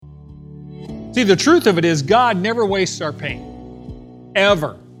See, the truth of it is God never wastes our pain,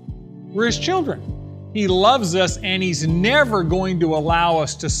 ever. We're His children. He loves us, and He's never going to allow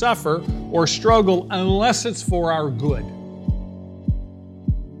us to suffer or struggle unless it's for our good.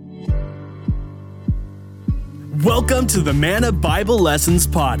 Welcome to the Manna Bible Lessons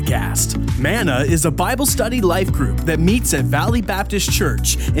Podcast. Manna is a Bible study life group that meets at Valley Baptist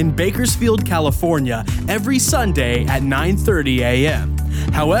Church in Bakersfield, California, every Sunday at 9:30 a.m.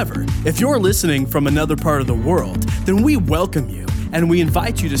 However, if you're listening from another part of the world, then we welcome you, and we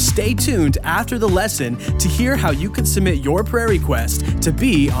invite you to stay tuned after the lesson to hear how you can submit your prayer request to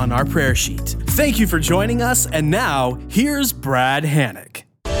be on our prayer sheet. Thank you for joining us, and now, here's Brad Hannock.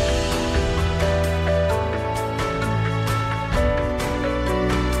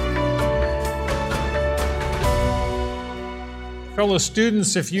 Fellow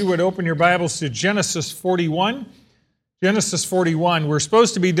students, if you would open your Bibles to Genesis 41. Genesis 41. We're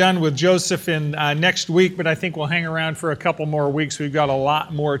supposed to be done with Joseph in next week, but I think we'll hang around for a couple more weeks. We've got a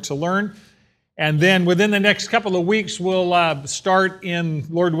lot more to learn. And then within the next couple of weeks, we'll start in,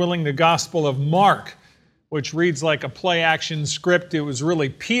 Lord willing, the Gospel of Mark, which reads like a play-action script. It was really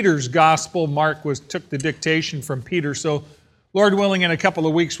Peter's Gospel. Mark took the dictation from Peter. So, Lord willing, in a couple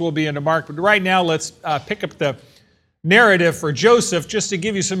of weeks, we'll be into Mark. But right now, let's pick up the narrative for Joseph. Just to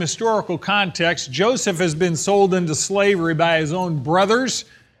give you some historical context, Joseph has been sold into slavery by his own brothers.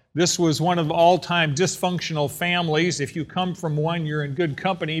 This was one of all-time dysfunctional families. If you come from one, you're in good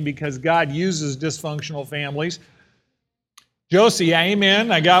company because God uses dysfunctional families. Josie, yeah,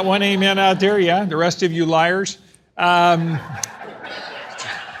 amen. I got one amen out there, yeah. The rest of you liars. We're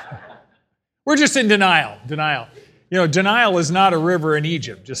just in denial. You know, denial is not a river in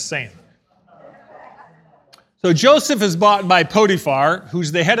Egypt, just saying. So Joseph is bought by Potiphar,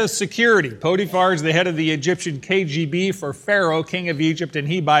 who's the head of security. Potiphar is the head of the Egyptian KGB for Pharaoh, king of Egypt, and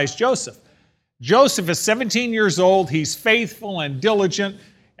he buys Joseph. Joseph is 17 years old. He's faithful and diligent,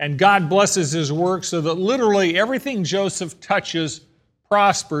 and God blesses his work so that literally everything Joseph touches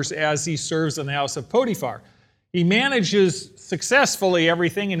prospers as he serves in the house of Potiphar. He manages successfully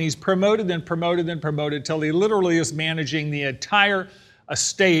everything, and he's promoted and promoted and promoted till he literally is managing the entire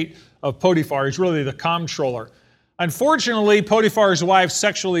estate of Potiphar. He's really the comptroller. Unfortunately, Potiphar's wife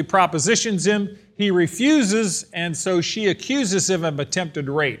sexually propositions him. He refuses, and so she accuses him of attempted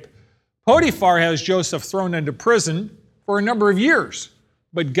rape. Potiphar has Joseph thrown into prison for a number of years,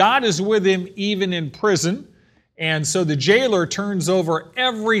 but God is with him even in prison, and so the jailer turns over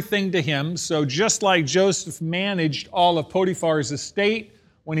everything to him. So just like Joseph managed all of Potiphar's estate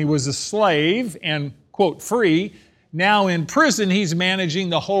when he was a slave and, quote, free, now in prison, he's managing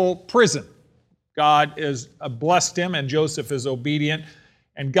the whole prison. God has blessed him, and Joseph is obedient.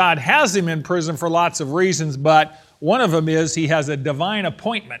 And God has him in prison for lots of reasons, but one of them is he has a divine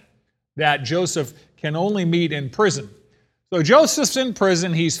appointment that Joseph can only meet in prison. So Joseph's in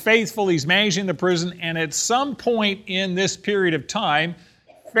prison, he's faithful, he's managing the prison, and at some point in this period of time,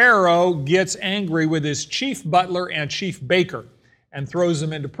 Pharaoh gets angry with his chief butler and chief baker and throws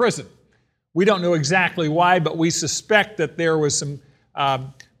him into prison. We don't know exactly why, but we suspect that there was some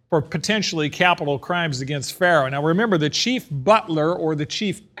for potentially capital crimes against Pharaoh. Now remember, the chief butler or the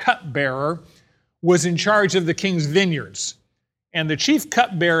chief cupbearer was in charge of the king's vineyards. And the chief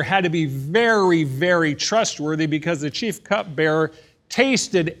cupbearer had to be very, very trustworthy because the chief cupbearer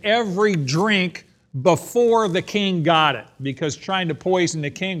tasted every drink before the king got it, because trying to poison the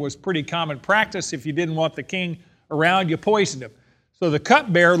king was pretty common practice. If you didn't want the king around, you poisoned him. So the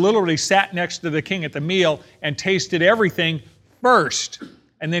cupbearer literally sat next to the king at the meal and tasted everything first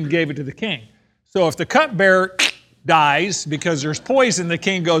and then gave it to the king. So if the cupbearer dies because there's poison, the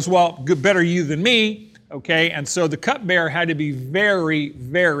king goes, well, better you than me, okay? And so the cupbearer had to be very,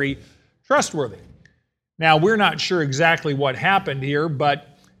 very trustworthy. Now, we're not sure exactly what happened here,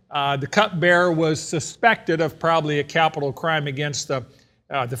 but the cupbearer was suspected of probably a capital crime against the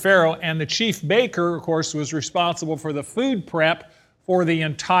Pharaoh, and the chief baker, of course, was responsible for the food prep for the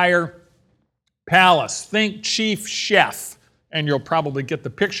entire palace. Think chief chef, and you'll probably get the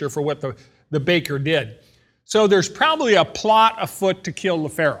picture for what the baker did. So there's probably a plot afoot to kill the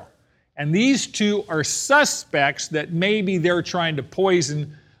Pharaoh. And these two are suspects that maybe they're trying to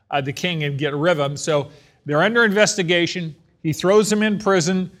poison the king and get rid of him. So they're under investigation. He throws him in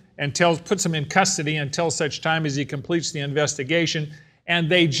prison and puts him in custody until such time as he completes the investigation. And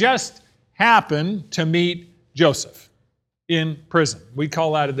they just happen to meet Joseph in prison. We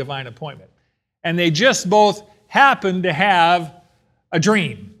call that a divine appointment. And they just both happen to have a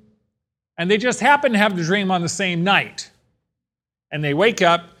dream. And they just happen to have the dream on the same night. And they wake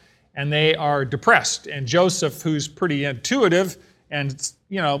up and they are depressed. And Joseph, who's pretty intuitive and,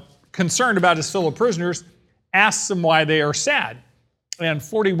 concerned about his fellow prisoners, asks them why they are sad. And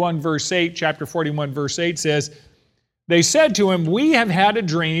chapter 41, verse 8 says, they said to him, we have had a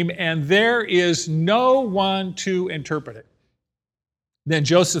dream, and there is no one to interpret it. Then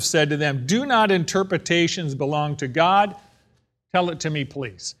Joseph said to them, do not interpretations belong to God? Tell it to me,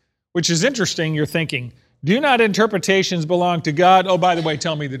 please. Which is interesting, you're thinking, do not interpretations belong to God? Oh, by the way,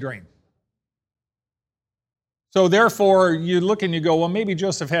 tell me the dream. So therefore, you look and you go, well, maybe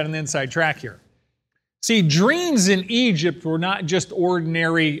Joseph had an inside track here. See, dreams in Egypt were not just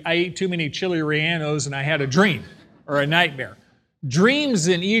ordinary, I ate too many chili rellenos and I had a dream or a nightmare. Dreams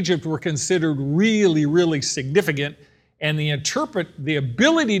in Egypt were considered really, really significant, and the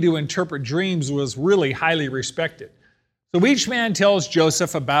ability to interpret dreams was really highly respected. So each man tells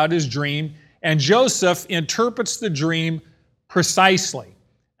Joseph about his dream, and Joseph interprets the dream precisely.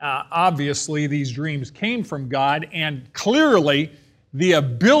 Obviously, these dreams came from God, and clearly the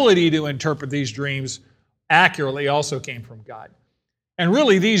ability to interpret these dreams accurately also came from God. And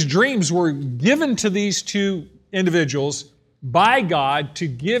really, these dreams were given to these two individuals by God to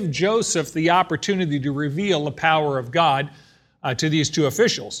give Joseph the opportunity to reveal the power of God to these two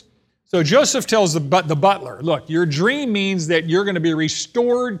officials. So Joseph tells the butler, look, your dream means that you're going to be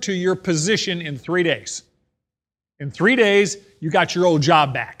restored to your position in 3 days. In 3 days, you got your old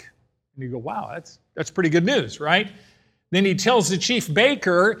job back. And you go, wow, that's pretty good news, right? Then he tells the chief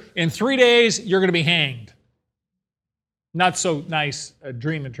baker, in 3 days, you're going to be hanged. Not so nice a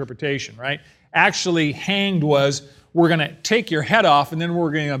dream interpretation, right? Actually, hanged was, we're going to take your head off and then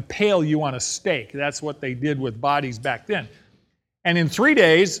we're going to impale you on a stake. That's what they did with bodies back then. And in 3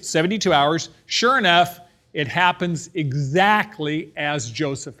 days, 72 hours, sure enough, it happens exactly as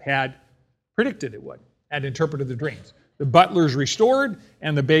Joseph had predicted it would, had interpreted the dreams. The butler is restored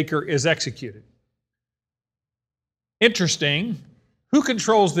and the baker is executed. Interesting. Who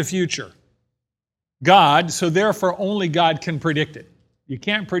controls the future? God, so therefore only God can predict it. You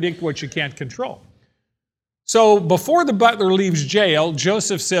can't predict what you can't control. So before the butler leaves jail,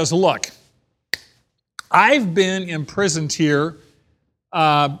 Joseph says, look, I've been imprisoned here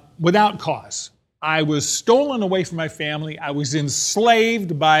without cause. I was stolen away from my family. I was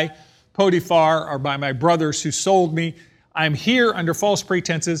enslaved by Potiphar or by my brothers who sold me. I'm here under false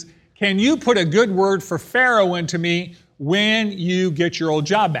pretenses. Can you put a good word for Pharaoh into me when you get your old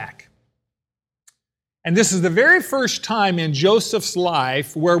job back? And this is the very first time in Joseph's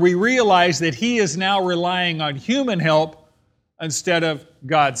life where we realize that he is now relying on human help instead of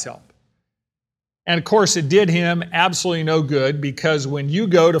God's help. And of course, it did him absolutely no good, because when you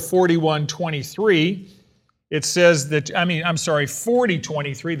go to 41:23, it says that,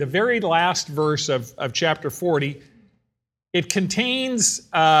 40:23, the very last verse of chapter 40, it contains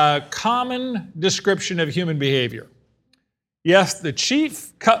a common description of human behavior. Yes, the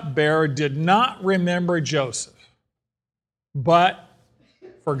chief cupbearer did not remember Joseph, but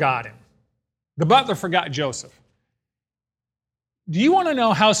forgot him. The butler forgot Joseph. Do you want to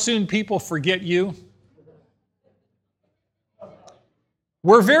know how soon people forget you?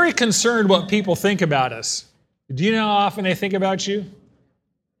 We're very concerned what people think about us. Do you know how often they think about you?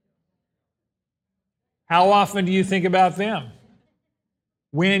 How often do you think about them?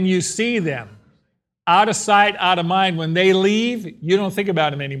 When you see them. Out of sight, out of mind. When they leave, you don't think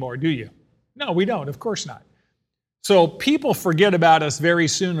about them anymore, do you? No, we don't. Of course not. So people forget about us very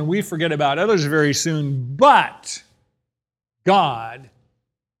soon, and we forget about others very soon, but God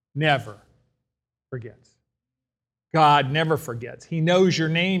never forgets. God never forgets. He knows your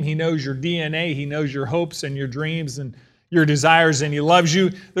name. He knows your DNA. He knows your hopes and your dreams and your desires, and He loves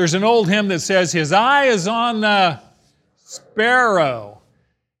you. There's an old hymn that says, His eye is on the sparrow,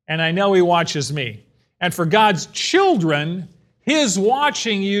 and I know He watches me. And for God's children, His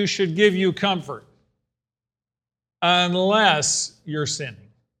watching you should give you comfort, unless you're sinning.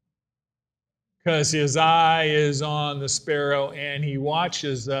 Because His eye is on the sparrow, and He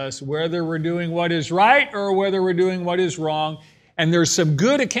watches us whether we're doing what is right or whether we're doing what is wrong. And there's some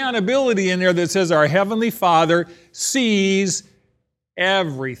good accountability in there that says our Heavenly Father sees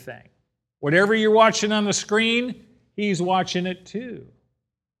everything. Whatever you're watching on the screen, He's watching it too.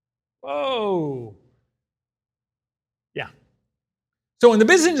 Whoa. Yeah. So in the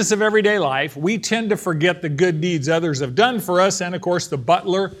business of everyday life, we tend to forget the good deeds others have done for us. And of course, the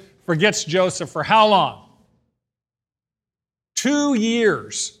butler forgets Joseph for how long? 2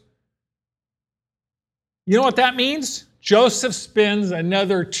 years. You know what that means? Joseph spends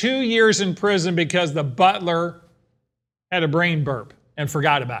another 2 years in prison because the butler had a brain burp and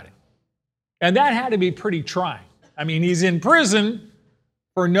forgot about him. And that had to be pretty trying. I mean, he's in prison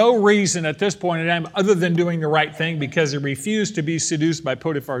for no reason at this point in time other than doing the right thing because he refused to be seduced by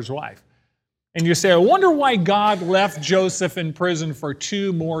Potiphar's wife. And you say, I wonder why God left Joseph in prison for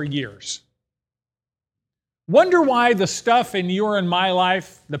 2 more years. Wonder why the stuff in your and my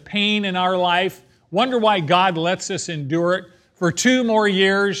life, the pain in our life, wonder why God lets us endure it for 2 more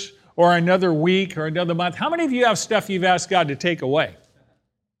years or another week or another month. How many of you have stuff you've asked God to take away?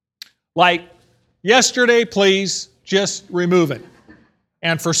 Like, yesterday, please, just remove it.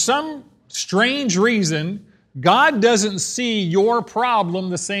 And for some strange reason, God doesn't see your problem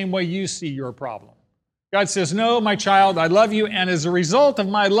the same way you see your problem. God says, no, my child, I love you, and as a result of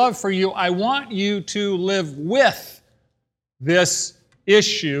my love for you, I want you to live with this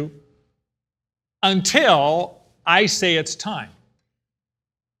issue until I say it's time.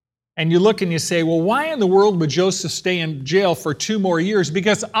 And you look and you say, well, why in the world would Joseph stay in jail for 2 more years?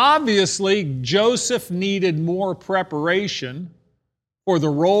 Because obviously Joseph needed more preparation for the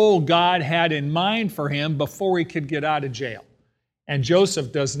role God had in mind for him before he could get out of jail. And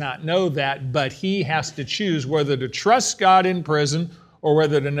Joseph does not know that, but he has to choose whether to trust God in prison or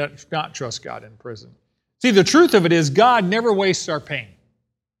whether to not trust God in prison. See, the truth of it is God never wastes our pain,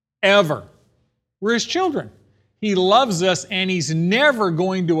 ever. We're His children. He loves us, and He's never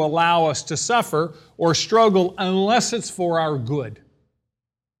going to allow us to suffer or struggle unless it's for our good.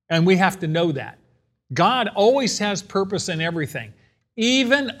 And we have to know that. God always has purpose in everything.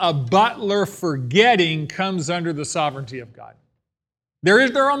 Even a butler forgetting comes under the sovereignty of God. There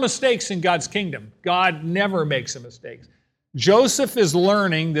are mistakes in God's kingdom. God never makes a mistake. Joseph is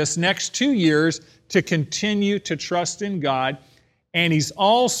learning this next 2 years to continue to trust in God, and he's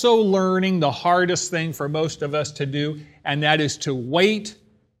also learning the hardest thing for most of us to do, and that is to wait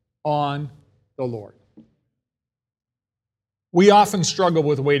on the Lord. We often struggle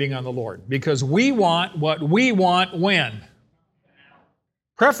with waiting on the Lord because we want what we want when?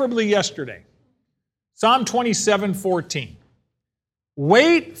 Preferably yesterday. Psalm 27:14.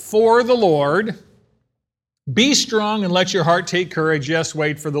 Wait for the Lord. Be strong and let your heart take courage. Yes,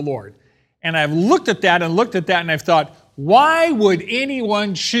 wait for the Lord. And I've looked at that and I've thought, why would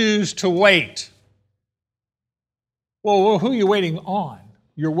anyone choose to wait? Well, who are you waiting on?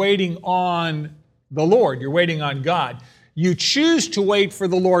 You're waiting on the Lord. You're waiting on God. You choose to wait for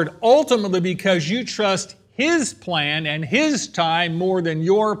the Lord ultimately because you trust His plan and His time more than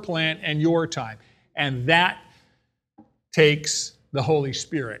your plan and your time. And that takes the Holy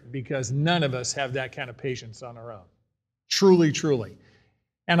Spirit, because none of us have that kind of patience on our own. Truly, truly.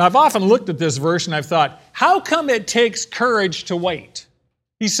 And I've often looked at this verse and I've thought, how come it takes courage to wait?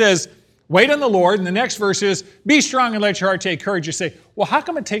 He says, wait on the Lord, and the next verse is, be strong and let your heart take courage. You say, well, how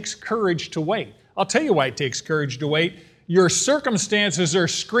come it takes courage to wait? I'll tell you why it takes courage to wait. Your circumstances are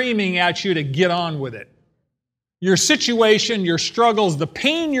screaming at you to get on with it. Your situation, your struggles, the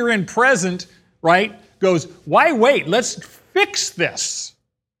pain you're in present, right, goes, why wait? Let's fix this,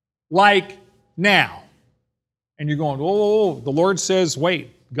 like now. And you're going, oh, the Lord says,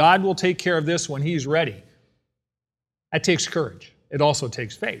 wait. God will take care of this when He's ready. That takes courage. It also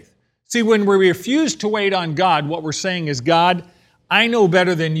takes faith. See, when we refuse to wait on God, what we're saying is, God, I know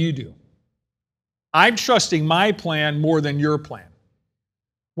better than you do. I'm trusting my plan more than your plan.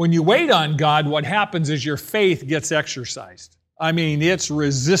 When you wait on God, what happens is your faith gets exercised. I mean, it's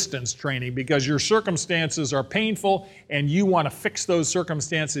resistance training because your circumstances are painful and you want to fix those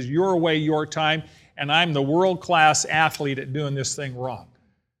circumstances your way, your time, and I'm the world-class athlete at doing this thing wrong.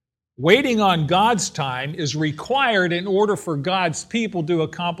 Waiting on God's time is required in order for God's people to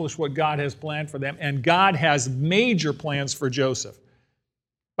accomplish what God has planned for them, and God has major plans for Joseph.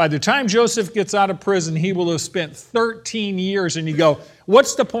 By the time Joseph gets out of prison, he will have spent 13 years, and you go,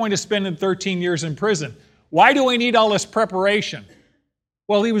 what's the point of spending 13 years in prison? Why do we need all this preparation?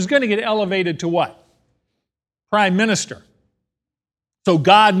 Well, he was going to get elevated to what? Prime Minister. So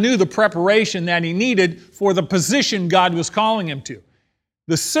God knew the preparation that he needed for the position God was calling him to.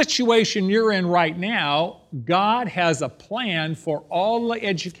 The situation you're in right now, God has a plan for all the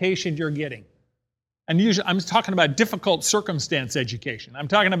education you're getting. And usually, I'm talking about difficult circumstance education. I'm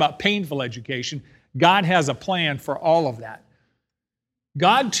talking about painful education. God has a plan for all of that.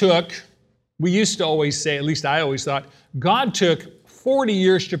 God took, we used to always say, at least I always thought, God took 40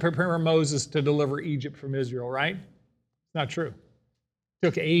 years to prepare Moses to deliver Egypt from Israel, right? It's not true. It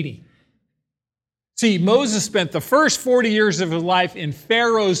took 80. See, Moses spent the first 40 years of his life in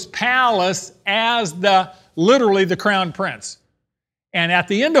Pharaoh's palace as literally the crown prince. And at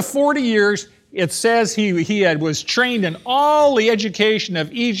the end of 40 years, it says he was trained in all the education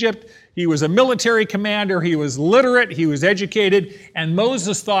of Egypt. He was a military commander. He was literate. He was educated. And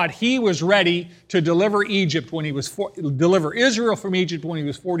Moses thought he was ready to deliver deliver Israel from Egypt when he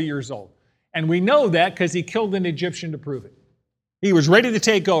was 40 years old. And we know that because he killed an Egyptian to prove it. He was ready to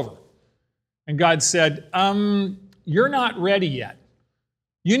take over. And God said, you're not ready yet.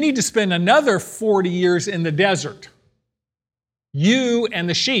 You need to spend another 40 years in the desert. You and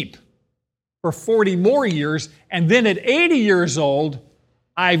the sheep for 40 more years. And then at 80 years old,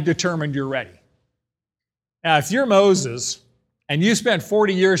 I've determined you're ready. Now, if you're Moses and you spent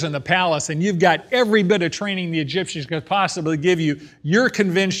 40 years in the palace and you've got every bit of training the Egyptians could possibly give you, you're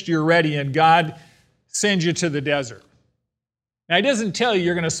convinced you're ready and God sends you to the desert. Now, he doesn't tell you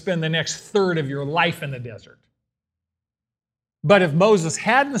you're going to spend the next third of your life in the desert. But if Moses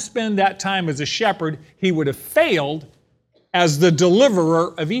hadn't spent that time as a shepherd, he would have failed as the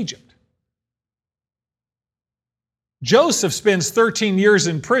deliverer of Egypt. Joseph spends 13 years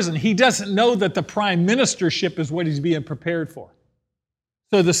in prison. He doesn't know that the prime ministership is what he's being prepared for.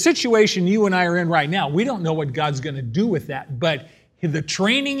 So the situation you and I are in right now, we don't know what God's going to do with that, but the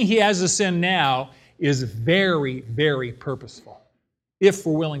training he has us in now is very, very purposeful, if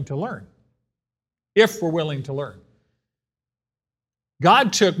we're willing to learn. If we're willing to learn.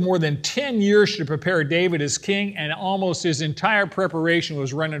 God took more than 10 years to prepare David as king, and almost his entire preparation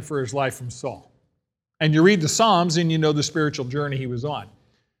was running for his life from Saul. And you read the Psalms and you know the spiritual journey he was on.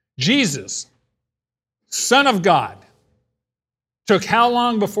 Jesus, Son of God, took how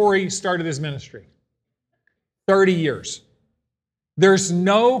long before he started his ministry? 30 years. There's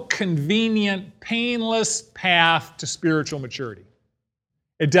no convenient, painless path to spiritual maturity.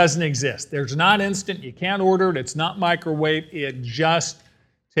 It doesn't exist. There's not instant. You can't order it. It's not microwave. It just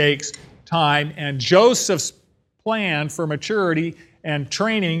takes time. And Joseph's plan for maturity and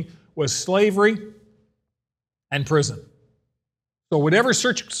training was slavery and prison. So whatever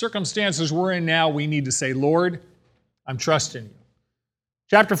circumstances we're in now, we need to say, Lord, I'm trusting you.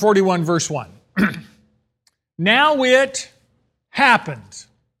 Chapter 41, verse 1. Now it happened.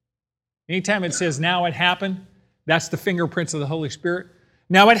 Anytime it says now it happened, that's the fingerprints of the Holy Spirit.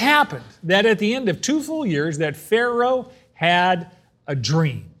 Now it happened that at the end of 2 full years that Pharaoh had a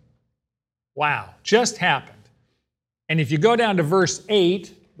dream. Wow, just happened. And if you go down to verse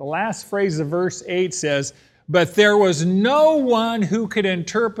 8, the last phrase of verse 8 says, but there was no one who could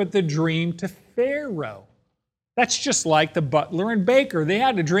interpret the dream to Pharaoh. That's just like the butler and baker. They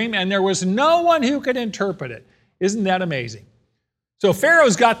had a dream and there was no one who could interpret it. Isn't that amazing? So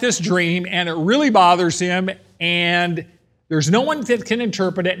Pharaoh's got this dream and it really bothers him and there's no one that can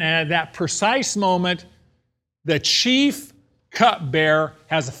interpret it. And at that precise moment, the chief cupbearer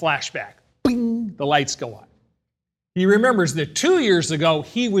has a flashback. Bing, the lights go on. He remembers that 2 years ago,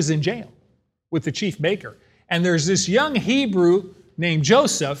 he was in jail with the chief baker. And there's this young Hebrew named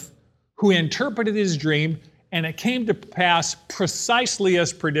Joseph who interpreted his dream, and it came to pass precisely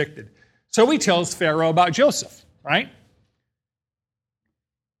as predicted. So he tells Pharaoh about Joseph, right?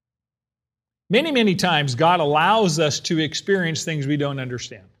 Many, many times, God allows us to experience things we don't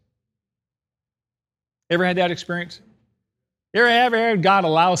understand. Ever had that experience? You ever had God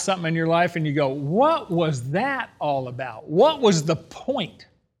allow something in your life and you go, what was that all about? What was the point?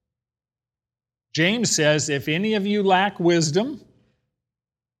 James says, if any of you lack wisdom,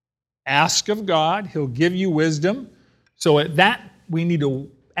 ask of God. He'll give you wisdom. So at that, we need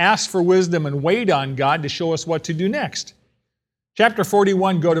to ask for wisdom and wait on God to show us what to do next. Chapter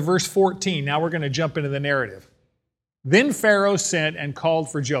 41, go to verse 14. Now we're going to jump into the narrative. Then Pharaoh sent and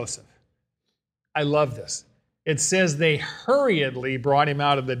called for Joseph. I love this. It says they hurriedly brought him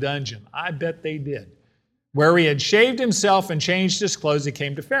out of the dungeon. I bet they did. Where he had shaved himself and changed his clothes, he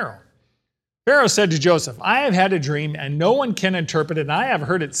came to Pharaoh. Pharaoh said to Joseph, I have had a dream, and no one can interpret it, and I have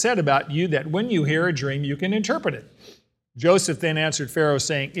heard it said about you that when you hear a dream, you can interpret it. Joseph then answered Pharaoh,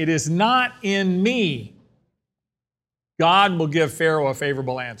 saying, it is not in me. God will give Pharaoh a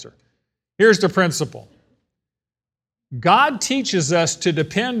favorable answer. Here's the principle. God teaches us to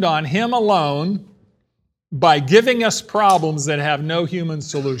depend on Him alone by giving us problems that have no human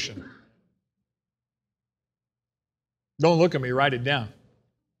solution. Don't look at me, write it down.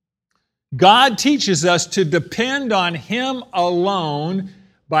 God teaches us to depend on Him alone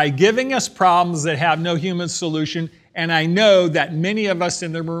by giving us problems that have no human solution. And I know that many of us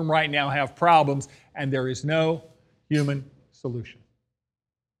in the room right now have problems, and there is no human solution.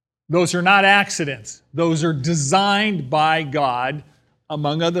 Those are not accidents. Those are designed by God,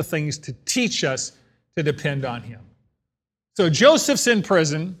 among other things, to teach us to depend on Him. So Joseph's in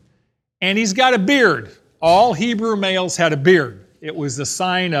prison, and he's got a beard. All Hebrew males had a beard. It was a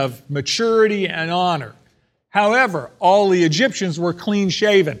sign of maturity and honor. However, all the Egyptians were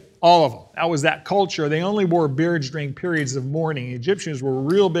clean-shaven. All of them. That was that culture. They only wore beards during periods of mourning. Egyptians were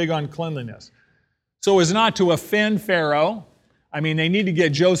real big on cleanliness. So as not to offend Pharaoh, they need to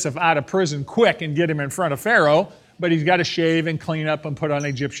get Joseph out of prison quick and get him in front of Pharaoh, but he's got to shave and clean up and put on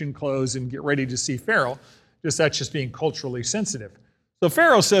Egyptian clothes and get ready to see Pharaoh. That's just being culturally sensitive. So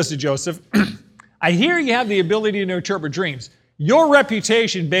Pharaoh says to Joseph, I hear you have the ability to interpret dreams. Your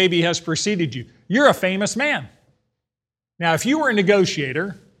reputation, baby, has preceded you. You're a famous man. Now, if you were a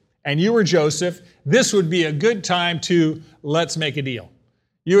negotiator and you were Joseph, this would be a good time to let's make a deal.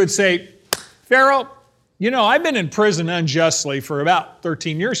 You would say, Pharaoh, I've been in prison unjustly for about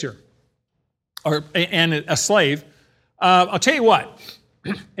 13 years here, and a slave. I'll tell you what,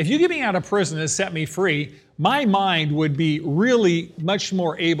 if you get me out of prison and set me free, my mind would be really much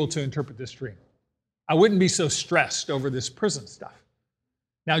more able to interpret this dream. I wouldn't be so stressed over this prison stuff.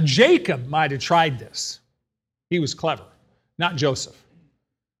 Now, Jacob might have tried this. He was clever, not Joseph.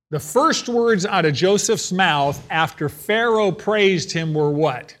 The first words out of Joseph's mouth after Pharaoh praised him were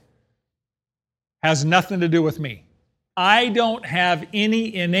what? Has nothing to do with me. I don't have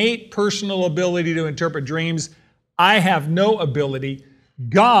any innate personal ability to interpret dreams. I have no ability.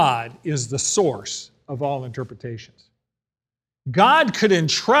 God is the source of all interpretations. God could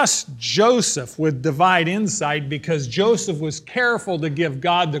entrust Joseph with divine insight because Joseph was careful to give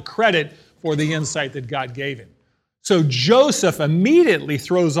God the credit for the insight that God gave him. So Joseph immediately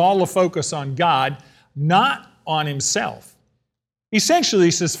throws all the focus on God, not on himself. Essentially,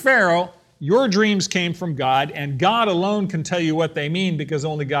 he says, Pharaoh, your dreams came from God, and God alone can tell you what they mean because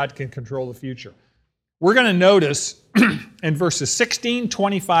only God can control the future. We're going to notice in verses 16,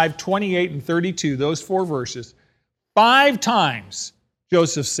 25, 28, and 32, those 4 verses, 5 times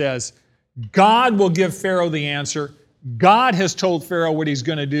Joseph says, God will give Pharaoh the answer. God has told Pharaoh what he's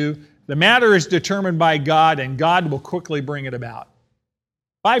going to do. The matter is determined by God, and God will quickly bring it about.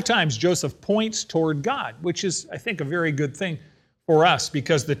 5 times Joseph points toward God, which is, I think, a very good thing for us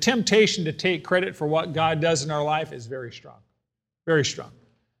because the temptation to take credit for what God does in our life is very strong. Very strong.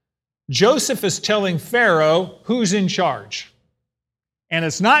 Joseph is telling Pharaoh who's in charge. And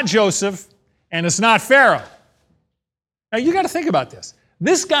it's not Joseph, and it's not Pharaoh. Now, you got to think about this.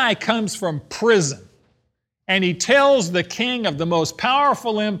 This guy comes from prison, and he tells the king of the most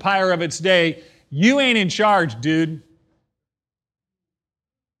powerful empire of its day, you ain't in charge, dude.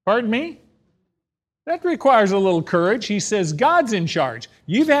 Pardon me? That requires a little courage. He says, God's in charge.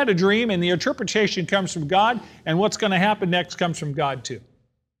 You've had a dream, and the interpretation comes from God, and what's going to happen next comes from God too.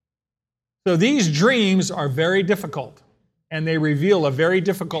 So these dreams are very difficult, and they reveal a very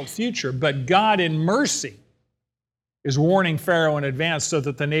difficult future, but God in mercy is warning Pharaoh in advance so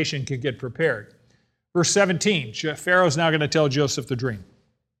that the nation can get prepared. Verse 17, Pharaoh's now going to tell Joseph the dream.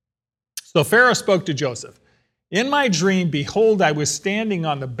 So Pharaoh spoke to Joseph. In my dream, behold, I was standing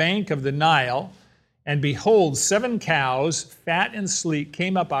on the bank of the Nile, and behold, 7 cows, fat and sleek,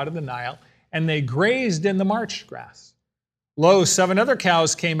 came up out of the Nile, and they grazed in the marsh grass. Lo, 7 other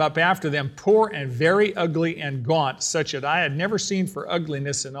cows came up after them, poor and very ugly and gaunt, such that I had never seen for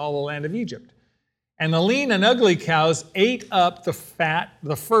ugliness in all the land of Egypt. And the lean and ugly cows ate up the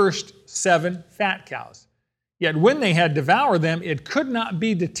first 7 fat cows. Yet when they had devoured them, it could not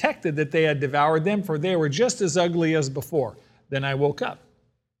be detected that they had devoured them, for they were just as ugly as before. Then I woke up.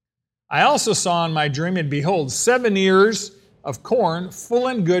 I also saw in my dream, and behold, 7 ears of corn, full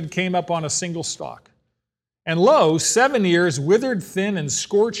and good, came up on a single stalk. And lo, 7 ears, withered, thin, and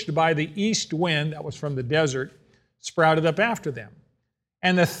scorched by the east wind, that was from the desert, sprouted up after them.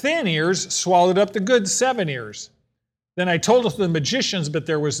 And the thin ears swallowed up the good 7 ears. Then I told it to the magicians, but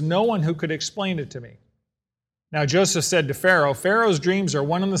there was no one who could explain it to me. Now Joseph said to Pharaoh, Pharaoh's dreams are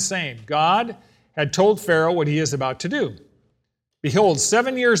one and the same. God had told Pharaoh what he is about to do. Behold,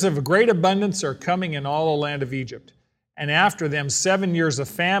 7 years of great abundance are coming in all the land of Egypt. And after them 7 years of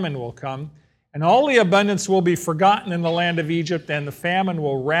famine will come, and all the abundance will be forgotten in the land of Egypt, and the famine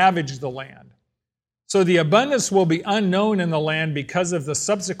will ravage the land. So the abundance will be unknown in the land because of the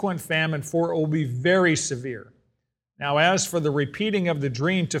subsequent famine, for it will be very severe. Now, as for the repeating of the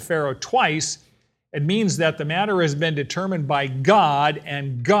dream to Pharaoh twice, it means that the matter has been determined by God,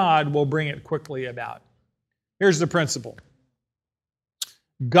 and God will bring it quickly about. Here's the principle.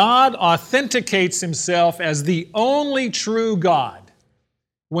 God authenticates himself as the only true God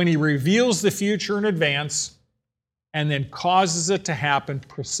when he reveals the future in advance and then causes it to happen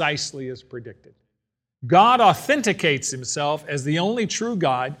precisely as predicted. God authenticates himself as the only true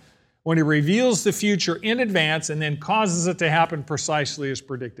God when he reveals the future in advance and then causes it to happen precisely as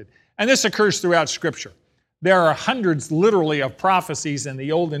predicted. And this occurs throughout Scripture. There are hundreds, literally, of prophecies in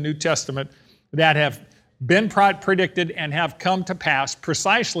the Old and New Testament that have been predicted and have come to pass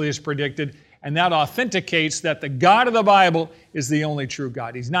precisely as predicted, and that authenticates that the God of the Bible is the only true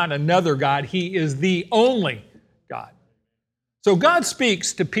God. He's not another God. He is the only God. So God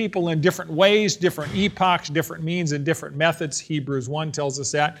speaks to people in different ways, different epochs, different means, and different methods. Hebrews 1 tells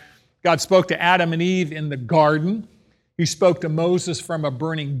us that. God spoke to Adam and Eve in the garden. He spoke to Moses from a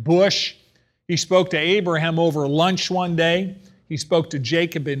burning bush. He spoke to Abraham over lunch one day. He spoke to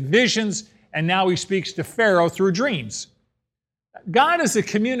Jacob in visions, and now he speaks to Pharaoh through dreams. God is a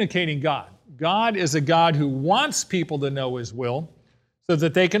communicating God. God is a God who wants people to know His will so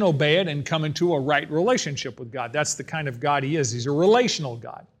that they can obey it and come into a right relationship with God. That's the kind of God He is. He's a relational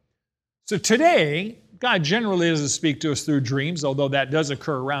God. So today, God generally doesn't speak to us through dreams, although that does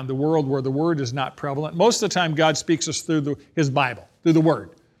occur around the world where the Word is not prevalent. Most of the time, God speaks to us through His Bible, through the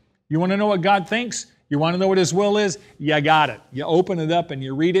Word. You want to know what God thinks? You want to know what His will is? You got it. You open it up and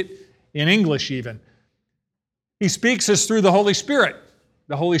you read it in English even. He speaks us through the Holy Spirit.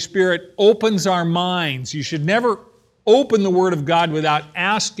 The Holy Spirit opens our minds. You should never open the Word of God without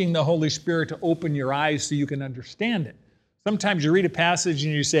asking the Holy Spirit to open your eyes so you can understand it. Sometimes you read a passage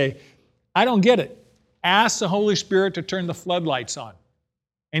and you say, I don't get it. Ask the Holy Spirit to turn the floodlights on.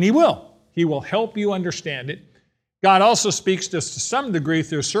 And He will. He will help you understand it. God also speaks to us to some degree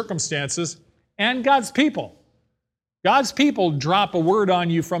through circumstances and God's people. God's people drop a word on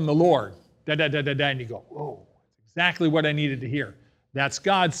you from the Lord. Da-da-da-da-da, and you go, oh, exactly what I needed to hear. That's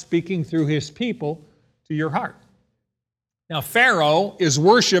God speaking through His people to your heart. Now, Pharaoh is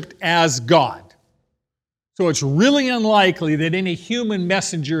worshipped as God. So it's really unlikely that any human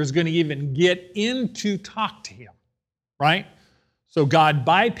messenger is going to even get in to talk to him, right? So God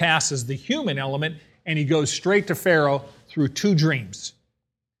bypasses the human element and He goes straight to Pharaoh through two dreams.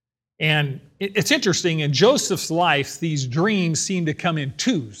 And it's interesting, in Joseph's life, these dreams seem to come in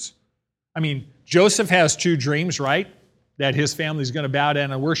twos. I mean, Joseph has two dreams, right? That his family is going to bow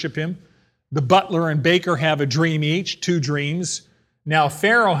down and worship him. The butler and baker have a dream each, two dreams. Now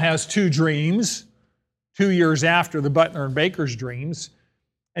Pharaoh has two dreams, 2 years after the butler and baker's dreams.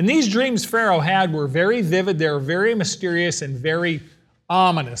 And these dreams Pharaoh had were very vivid, they were very mysterious and very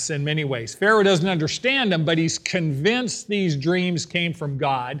ominous in many ways. Pharaoh doesn't understand them, but he's convinced these dreams came from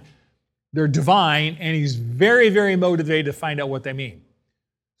God. They're divine, and he's very, very motivated to find out what they mean.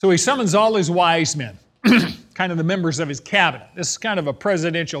 So he summons all his wise men, kind of the members of his cabinet. This is kind of a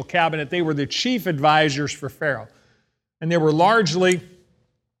presidential cabinet. They were the chief advisors for Pharaoh. And they were largely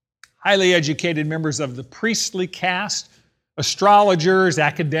highly educated members of the priestly caste, astrologers,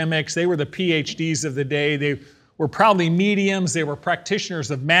 academics. They were the PhDs of the day. They were probably mediums. They were practitioners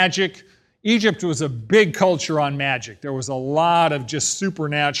of magic. Egypt was a big culture on magic. There was a lot of just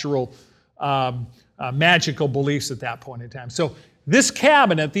supernatural, magical beliefs at that point in time. So this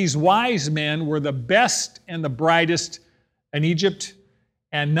cabinet, these wise men, were the best and the brightest in Egypt,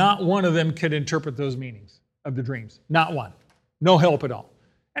 and not one of them could interpret those meanings of the dreams. Not one. No help at all.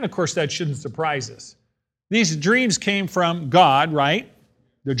 And of course, that shouldn't surprise us. These dreams came from God, right?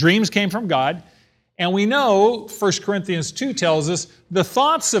 The dreams came from God. And we know, 1 Corinthians 2 tells us, the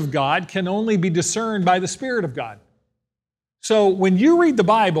thoughts of God can only be discerned by the Spirit of God. So when you read the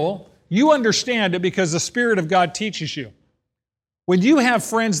Bible, you understand it because the Spirit of God teaches you. When you have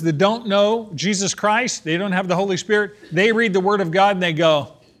friends that don't know Jesus Christ, they don't have the Holy Spirit, they read the Word of God and they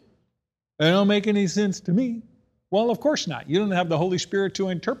go, "It don't make any sense to me." Well, of course not. You don't have the Holy Spirit to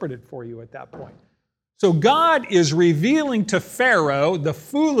interpret it for you at that point. So God is revealing to Pharaoh the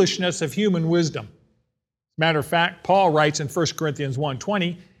foolishness of human wisdom. Matter of fact, Paul writes in 1 Corinthians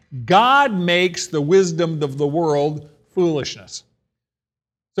 1:20, God makes the wisdom of the world foolishness.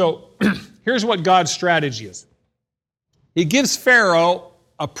 So here's what God's strategy is. He gives Pharaoh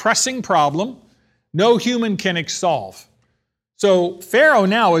a pressing problem no human can solve. So Pharaoh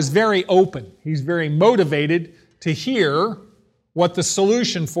now is very open. He's very motivated to hear what the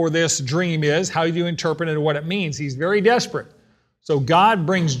solution for this dream is, how you interpret it, and what it means. He's very desperate. So God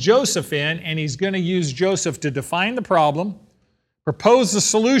brings Joseph in, and He's going to use Joseph to define the problem, propose the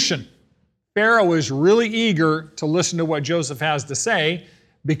solution. Pharaoh is really eager to listen to what Joseph has to say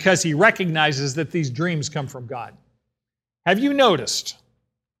because he recognizes that these dreams come from God. Have you noticed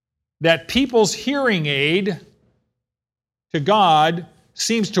that people's hearing aid to God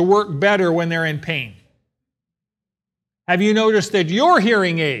seems to work better when they're in pain? Have you noticed that your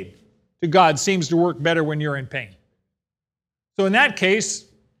hearing aid to God seems to work better when you're in pain? So in that case,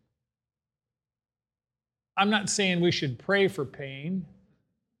 I'm not saying we should pray for pain,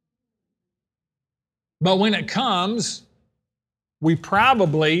 but when it comes, we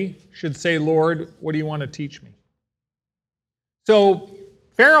probably should say, "Lord, what do you want to teach me?" So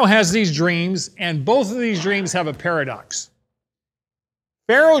Pharaoh has these dreams, and both of these dreams have a paradox.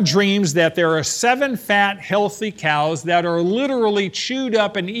 Pharaoh dreams that there are 7 fat, healthy cows that are literally chewed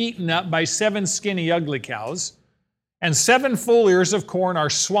up and eaten up by 7 skinny, ugly cows, and 7 full ears of corn are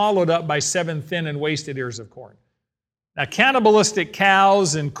swallowed up by 7 thin and wasted ears of corn. Now, cannibalistic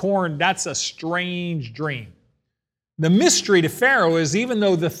cows and corn, that's a strange dream. The mystery to Pharaoh is even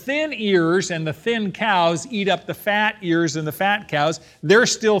though the thin ears and the thin cows eat up the fat ears and the fat cows, they're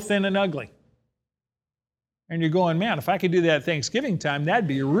still thin and ugly. And you're going, man, if I could do that at Thanksgiving time, that'd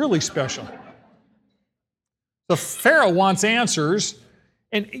be really special. So Pharaoh wants answers.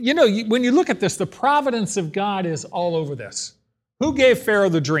 And when you look at this, the providence of God is all over this. Who gave Pharaoh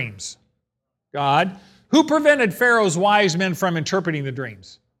the dreams? God. Who prevented Pharaoh's wise men from interpreting the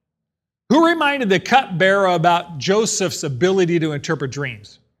dreams? Who reminded the cupbearer about Joseph's ability to interpret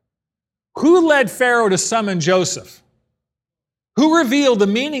dreams? Who led Pharaoh to summon Joseph? Who revealed the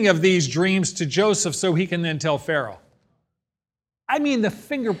meaning of these dreams to Joseph so he can then tell Pharaoh? I mean, the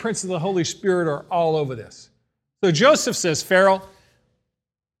fingerprints of the Holy Spirit are all over this. So Joseph says, Pharaoh,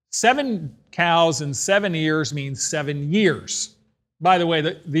 7 cows and 7 ears means 7 years. By the way,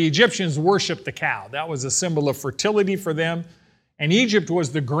 the Egyptians worshiped the cow. That was a symbol of fertility for them. And Egypt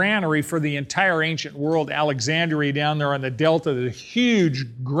was the granary for the entire ancient world. Alexandria down there on the delta, the huge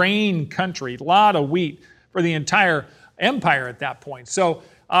grain country, a lot of wheat for the entire empire at that point. So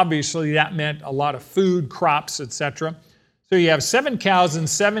obviously that meant a lot of food, crops, etc. So you have 7 cows and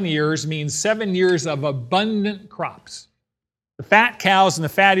 7 ears means 7 years of abundant crops. The fat cows and the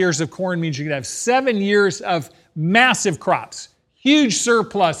fat ears of corn means you could have 7 years of massive crops, huge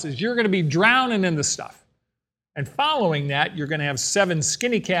surpluses. You're going to be drowning in the stuff. And following that, you're going to have 7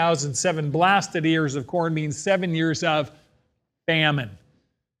 skinny cows and 7 blasted ears of corn means 7 years of famine.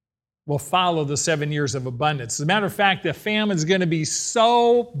 Will follow the 7 years of abundance. As a matter of fact, the famine is going to be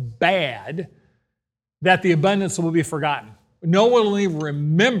so bad that the abundance will be forgotten. No one will even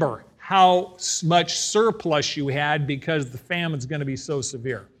remember how much surplus you had because the famine is going to be so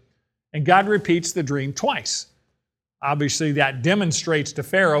severe. And God repeats the dream twice. Obviously, that demonstrates to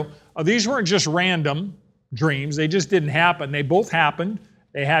Pharaoh, these weren't just random dreams. They just didn't happen. They both happened.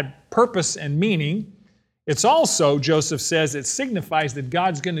 They had purpose and meaning. It's also, Joseph says, it signifies that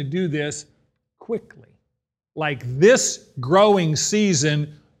God's going to do this quickly. Like this growing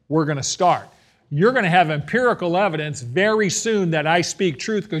season, we're going to start. You're going to have empirical evidence very soon that I speak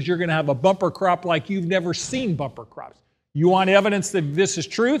truth because you're going to have a bumper crop like you've never seen bumper crops. You want evidence that this is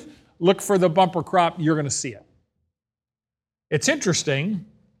truth? Look for the bumper crop. You're going to see it. It's interesting.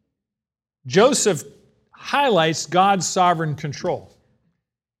 Joseph highlights God's sovereign control.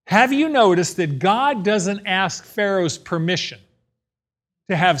 Have you noticed that God doesn't ask Pharaoh's permission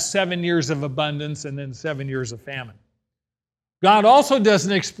to have 7 years of abundance and then 7 years of famine? God also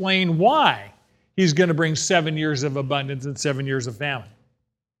doesn't explain why He's going to bring 7 years of abundance and 7 years of famine.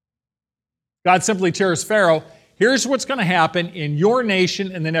 God simply tells Pharaoh, here's what's going to happen in your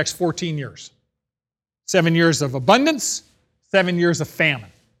nation in the next 14 years. 7 years of abundance, 7 years of famine.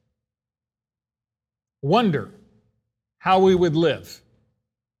 Wonder how we would live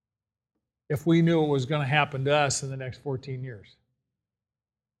if we knew what was going to happen to us in the next 14 years.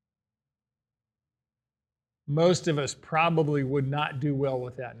 Most of us probably would not do well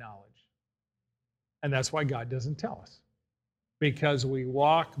with that knowledge. And that's why God doesn't tell us. Because we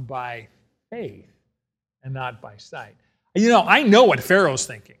walk by faith and not by sight. I know what Pharaoh's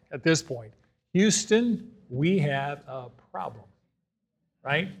thinking at this point. Houston, we have a problem,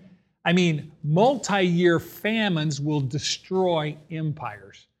 right? I mean, multi-year famines will destroy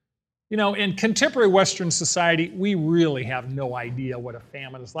empires. In contemporary Western society, we really have no idea what a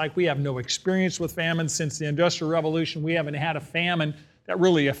famine is like. We have no experience with famine. Since the Industrial Revolution, we haven't had a famine that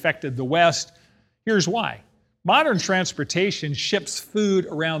really affected the West. Here's why. Modern transportation ships food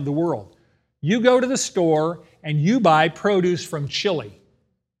around the world. You go to the store and you buy produce from Chile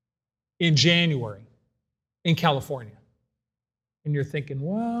in January in California. And you're thinking,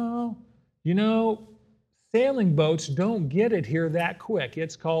 well, sailing boats don't get it here that quick.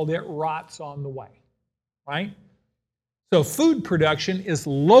 It's called it rots on the way, right? So food production is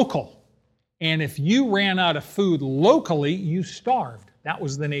local. And if you ran out of food locally, you starved. That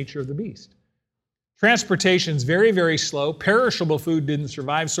was the nature of the beast. Transportation's very, very slow. Perishable food didn't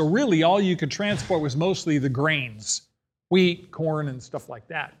survive. So really all you could transport was mostly the grains, wheat, corn, and stuff like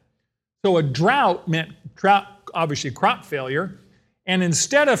that. So a drought meant obviously crop failure. And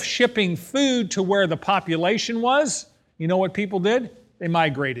instead of shipping food to where the population was, you know what people did? They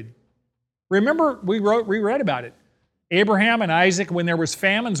migrated. Remember, we read about it. Abraham and Isaac, when there was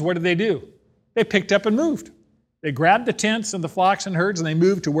famines, what did they do? They picked up and moved. They grabbed the tents and the flocks and herds and they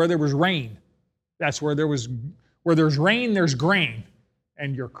moved to where there was rain. That's where there's rain, there's grain,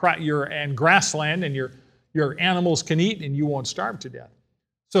 and and grassland, and your animals can eat, and you won't starve to death.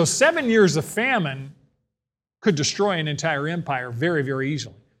 So 7 years of famine could destroy an entire empire very, very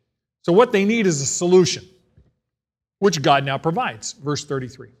easily. So what they need is a solution, which God now provides. Verse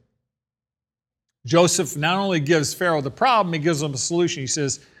 33. Joseph not only gives Pharaoh the problem, he gives him a solution. He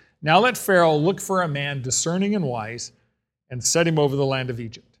says, now let Pharaoh look for a man discerning and wise and set him over the land of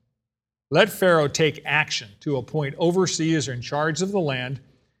Egypt. Let Pharaoh take action to appoint overseers in charge of the land,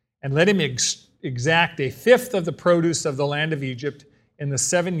 and let him exact a fifth of the produce of the land of Egypt in the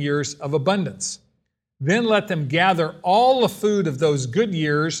 7 years of abundance. Then let them gather all the food of those good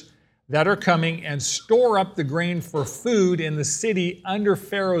years that are coming and store up the grain for food in the city under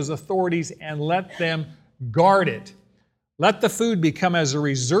Pharaoh's authorities, and let them guard it. Let the food become as a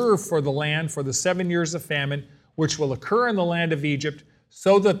reserve for the land for the 7 years of famine, which will occur in the land of Egypt,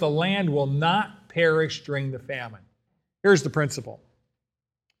 so that the land will not perish during the famine. Here's the principle.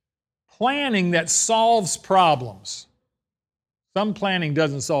 Planning that solves problems. Some planning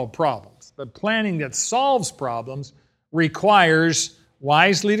doesn't solve problems, but planning that solves problems requires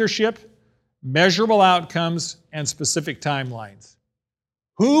wise leadership, measurable outcomes, and specific timelines.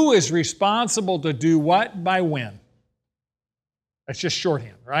 Who is responsible to do what by when? That's just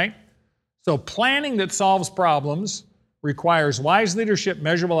shorthand, right? So planning that solves problems requires wise leadership,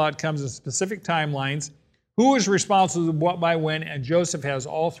 measurable outcomes, and specific timelines. Who is responsible for what by when? And Joseph has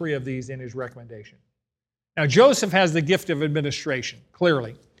all three of these in his recommendation. Now, Joseph has the gift of administration,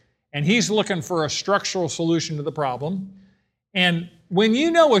 clearly, and he's looking for a structural solution to the problem. And when you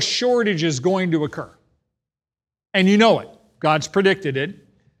know a shortage is going to occur, and you know it, God's predicted it,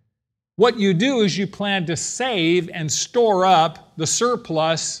 what you do is you plan to save and store up the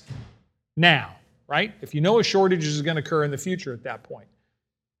surplus now. Right? If you know a shortage is going to occur in the future at that point.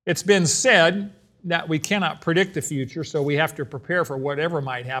 It's been said that we cannot predict the future, so we have to prepare for whatever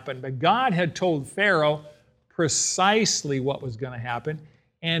might happen. But God had told Pharaoh precisely what was going to happen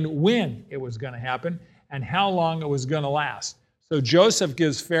and when it was going to happen and how long it was going to last. So Joseph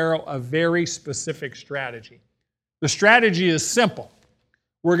gives Pharaoh a very specific strategy. The strategy is simple.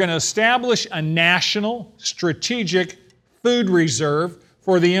 We're going to establish a national strategic food reserve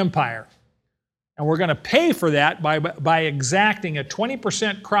for the empire. And we're going to pay for that by exacting a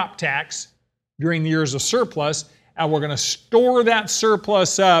 20% crop tax during the years of surplus, and we're going to store that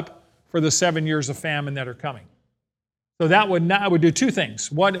surplus up for the 7 years of famine that are coming. So that would do two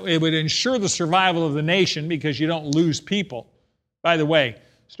things. One, it would ensure the survival of the nation because you don't lose people. By the way,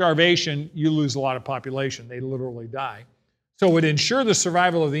 starvation, you lose a lot of population. They literally die. So it would ensure the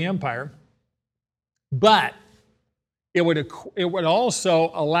survival of the empire, but it would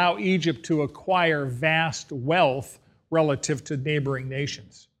also allow Egypt to acquire vast wealth relative to neighboring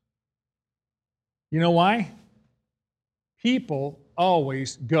nations. You know why? People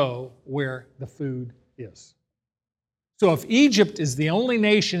always go where the food is. So if Egypt is the only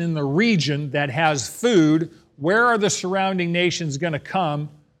nation in the region that has food, where are the surrounding nations going to come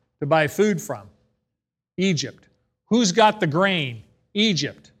to buy food from? Egypt. Who's got the grain?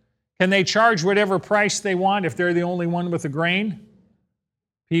 Egypt. Can they charge whatever price they want if they're the only one with the grain?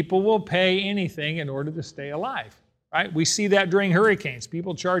 People will pay anything in order to stay alive, right? We see that during hurricanes.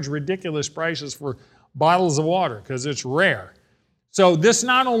 People charge ridiculous prices for bottles of water because it's rare. So this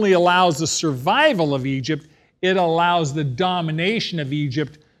not only allows the survival of Egypt, it allows the domination of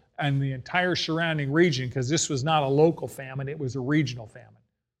Egypt and the entire surrounding region, because this was not a local famine, it was a regional famine.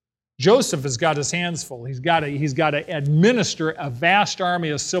 Joseph has got his hands full. He's got to administer a vast army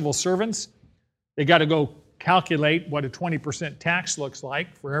of civil servants. They got to go calculate what a 20% tax looks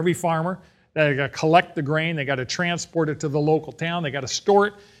like for every farmer. They got to collect the grain. They got to transport it to the local town. They got to store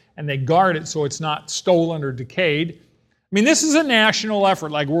it, and they guard it so it's not stolen or decayed. I mean, this is a national effort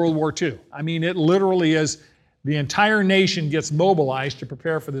like World War II. I mean, it literally is the entire nation gets mobilized to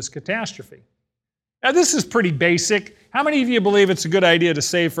prepare for this catastrophe. Now, this is pretty basic. How many of you believe it's a good idea to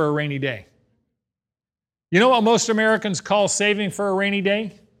save for a rainy day? You know what most Americans call saving for a rainy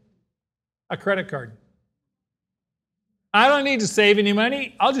day? A credit card. I don't need to save any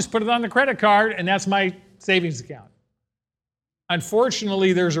money. I'll just put it on the credit card, and that's my savings account.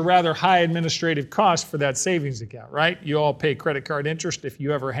 Unfortunately, there's a rather high administrative cost for that savings account, right? You all pay credit card interest if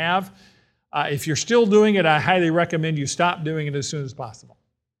you ever have. If you're still doing it, I highly recommend you stop doing it as soon as possible.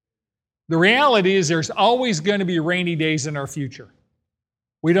 The reality is there's always going to be rainy days in our future.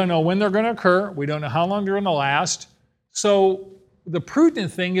 We don't know when they're going to occur. We don't know how long they're going to last. So the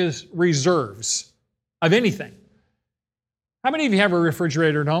prudent thing is reserves of anything. How many of you have a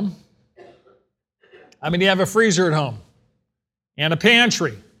refrigerator at home? How many have a freezer at home? And a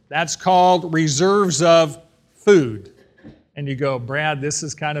pantry? That's called reserves of food. And you go, Brad, this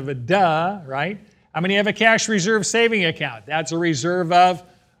is kind of a duh, right? How many have a cash reserve saving account? That's a reserve of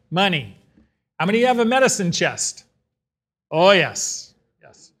money. How many have a medicine chest? Oh, yes.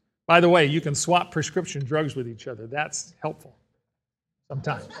 Yes. By the way, you can swap prescription drugs with each other. That's helpful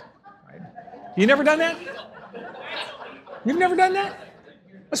sometimes. Right? You never done that? You've never done that?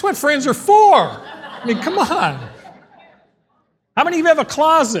 That's what friends are for. I mean, come on. How many of you have a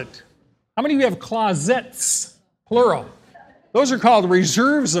closet? How many of you have closets, plural? Those are called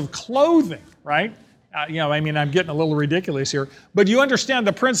reserves of clothing, right? I'm getting a little ridiculous here, but you understand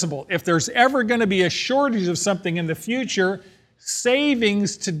the principle. If there's ever going to be a shortage of something in the future,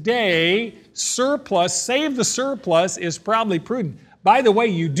 savings today, save the surplus is probably prudent. By the way,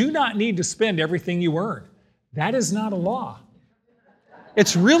 you do not need to spend everything you earn. That is not a law.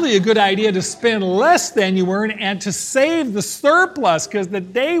 It's really a good idea to spend less than you earn and to save the surplus, because the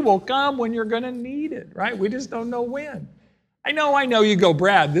day will come when you're going to need it, right? We just don't know when. I know, you go,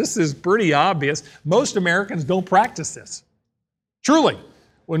 Brad, this is pretty obvious. Most Americans don't practice this. Truly.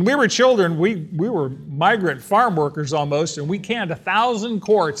 When we were children, we were migrant farm workers almost, and we canned 1,000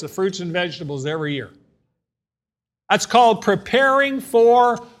 quarts of fruits and vegetables every year. That's called preparing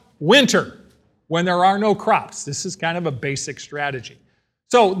for winter when there are no crops. This is kind of a basic strategy.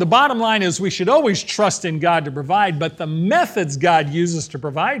 So the bottom line is we should always trust in God to provide, but the methods God uses to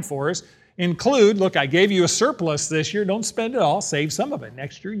provide for us include, look, I gave you a surplus this year. Don't spend it all. Save some of it.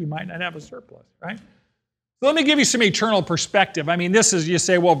 Next year, you might not have a surplus, right? So let me give you some eternal perspective. I mean, this is, you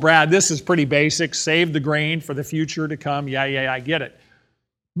say, well, Brad, this is pretty basic. Save the grain for the future to come. Yeah, I get it.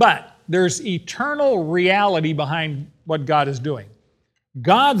 But there's eternal reality behind what God is doing.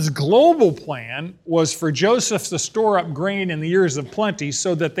 God's global plan was for Joseph to store up grain in the years of plenty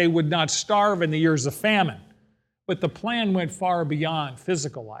so that they would not starve in the years of famine. But the plan went far beyond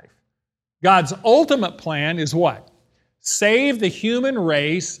physical life. God's ultimate plan is what? Save the human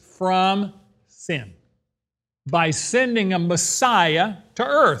race from sin by sending a Messiah to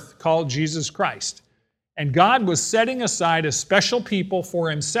earth called Jesus Christ. And God was setting aside a special people for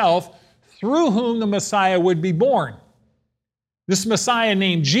himself through whom the Messiah would be born. This Messiah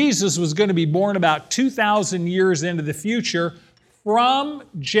named Jesus was going to be born about 2,000 years into the future from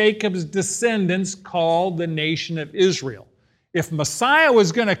Jacob's descendants called the nation of Israel. If Messiah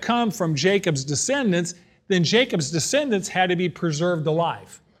was going to come from Jacob's descendants, then Jacob's descendants had to be preserved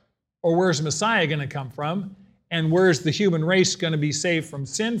alive. Or where's Messiah going to come from? And where's the human race going to be saved from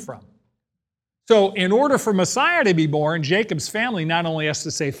sin from? So in order for Messiah to be born, Jacob's family not only has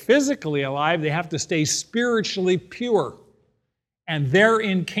to stay physically alive, they have to stay spiritually pure. And they're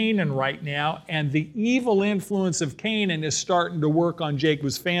in Canaan right now, and the evil influence of Canaan is starting to work on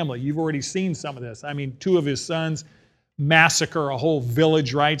Jacob's family. You've already seen some of this. I mean, 2 of his sons massacre a whole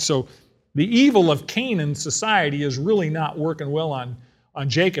village, right? So the evil of Canaan society is really not working well on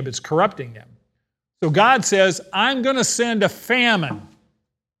Jacob. It's corrupting him. So God says, I'm going to send a famine.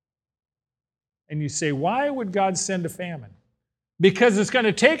 And you say, why would God send a famine? Because it's going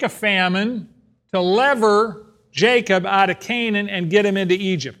to take a famine to lever Jacob out of Canaan and get him into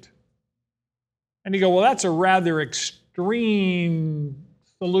Egypt. And you go, well, that's a rather extreme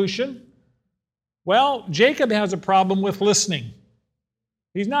solution. Well, Jacob has a problem with listening.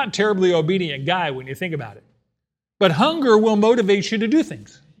 He's not a terribly obedient guy when you think about it. But hunger will motivate you to do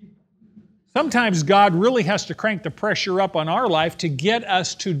things. Sometimes God really has to crank the pressure up on our life to get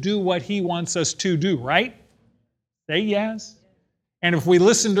us to do what he wants us to do, right? Say yes. And if we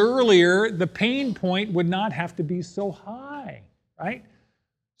listened earlier, the pain point would not have to be so high, right?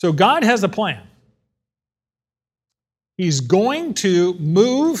 So God has a plan. He's going to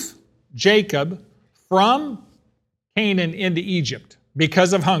move Jacob from Canaan into Egypt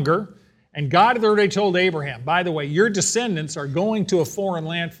because of hunger. And God had already told Abraham, by the way, your descendants are going to a foreign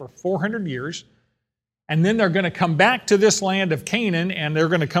land for 400 years, and then they're going to come back to this land of Canaan, and they're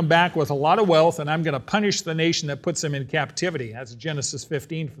going to come back with a lot of wealth, and I'm going to punish the nation that puts them in captivity. That's Genesis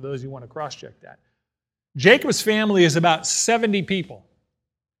 15 for those who want to cross-check that. Jacob's family is about 70 people.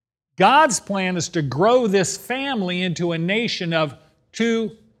 God's plan is to grow this family into a nation of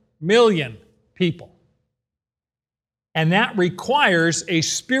 2 million people. And that requires a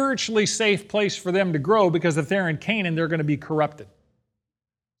spiritually safe place for them to grow, because if they're in Canaan, they're going to be corrupted.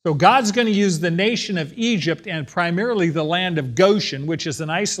 So God's going to use the nation of Egypt and primarily the land of Goshen, which is an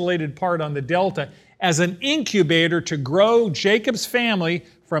isolated part on the delta, as an incubator to grow Jacob's family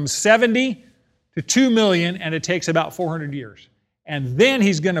from 70 to 2 million, and it takes about 400 years. And then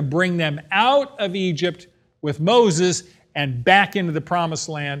he's going to bring them out of Egypt with Moses and back into the promised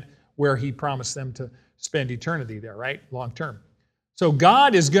land where he promised them to spend eternity there, right? Long term. So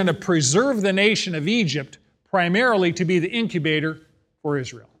God is going to preserve the nation of Egypt primarily to be the incubator for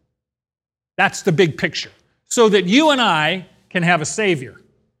Israel. That's the big picture. So that you and I can have a Savior.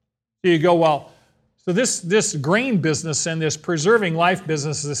 So you go, well, so this grain business and this preserving life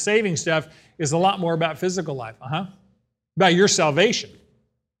business, the saving stuff, is a lot more about physical life. About your salvation.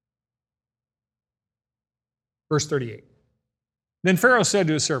 Verse 38. Then Pharaoh said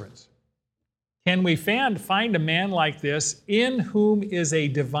to his servants, can we find a man like this in whom is a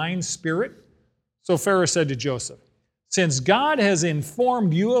divine spirit? So Pharaoh said to Joseph, since God has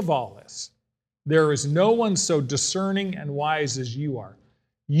informed you of all this, there is no one so discerning and wise as you are.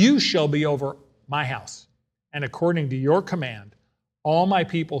 You shall be over my house, and according to your command, all my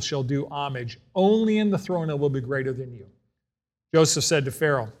people shall do homage. Only in the throne I will be greater than you. Joseph said to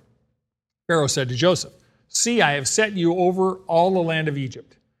Pharaoh, Pharaoh said to Joseph, see, I have set you over all the land of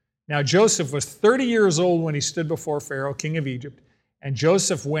Egypt. Now Joseph was 30 years old when he stood before Pharaoh, king of Egypt, and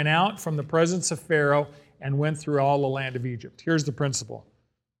Joseph went out from the presence of Pharaoh and went through all the land of Egypt. Here's the principle.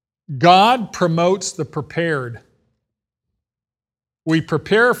 God promotes the prepared. We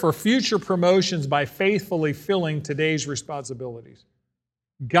prepare for future promotions by faithfully filling today's responsibilities.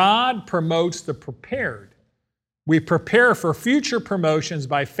 God promotes the prepared. We prepare for future promotions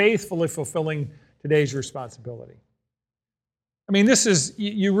by faithfully fulfilling today's responsibility. I mean,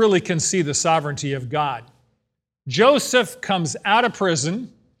 you really can see the sovereignty of God. Joseph comes out of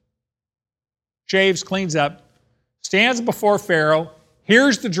prison, shaves, cleans up, stands before Pharaoh,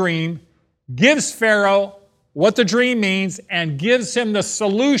 hears the dream, gives Pharaoh what the dream means, and gives him the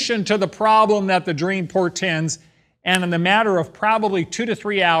solution to the problem that the dream portends. And in the matter of probably 2 to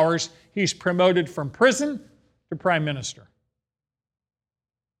 3 hours, he's promoted from prison to prime minister.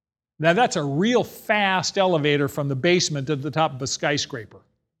 Now that's a real fast elevator from the basement to the top of a skyscraper.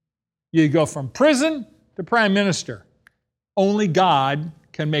 You go from prison to prime minister. Only God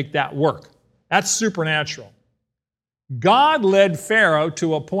can make that work. That's supernatural. God led Pharaoh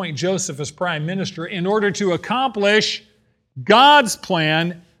to appoint Joseph as prime minister in order to accomplish God's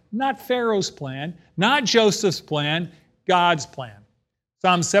plan, not Pharaoh's plan, not Joseph's plan, God's plan.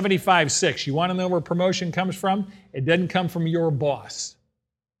 Psalm 75:6. You want to know where promotion comes from? It doesn't come from your boss.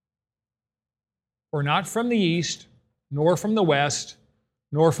 For not from the east, nor from the west,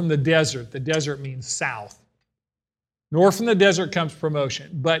 nor from the desert. The desert means south. Nor from the desert comes promotion.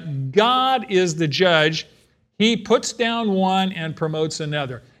 But God is the judge. He puts down one and promotes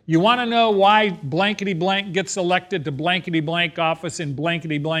another. You want to know why blankety blank gets elected to blankety blank office in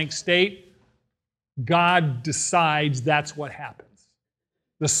blankety blank state? God decides that's what happens.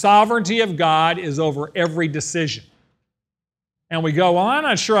 The sovereignty of God is over every decision. And we go, well, I'm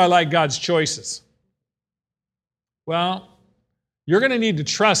not sure I like God's choices. Well, you're going to need to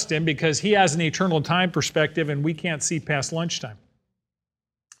trust Him because He has an eternal time perspective and we can't see past lunchtime.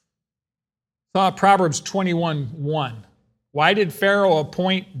 Proverbs 21:1. Why did Pharaoh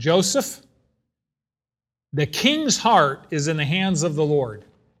appoint Joseph? The king's heart is in the hands of the Lord.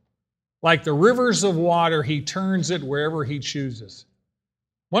 Like the rivers of water, He turns it wherever He chooses.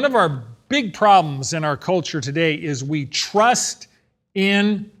 One of our big problems in our culture today is we trust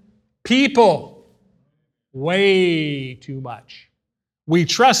in people way too much. We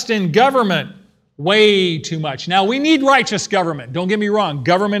trust in government way too much. Now, we need righteous government. Don't get me wrong.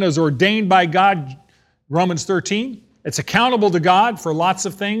 Government is ordained by God, Romans 13. It's accountable to God for lots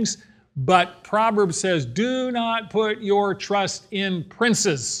of things. But Proverbs says, do not put your trust in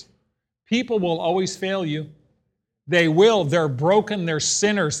princes. People will always fail you. They will. They're broken. They're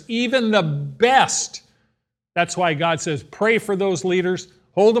sinners. Even the best. That's why God says, pray for those leaders.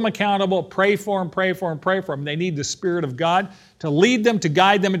 Hold them accountable. Pray for them, pray for them, pray for them. They need the Spirit of God to lead them, to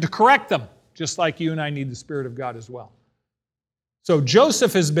guide them, and to correct them. Just like you and I need the Spirit of God as well. So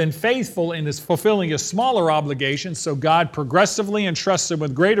Joseph has been faithful in his fulfilling his smaller obligations, so God progressively entrusts him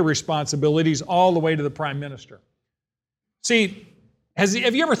with greater responsibilities all the way to the prime minister. See, have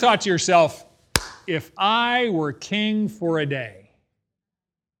you ever thought to yourself, if I were king for a day,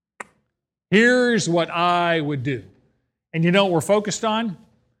 here's what I would do. And you know what we're focused on?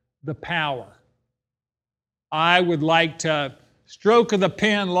 The power. I would like to stroke of the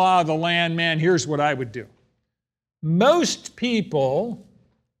pen, law of the land, man, here's what I would do. Most people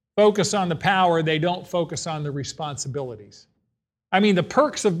focus on the power, they don't focus on the responsibilities. I mean, the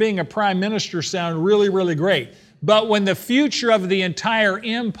perks of being a prime minister sound really, really great. But when the future of the entire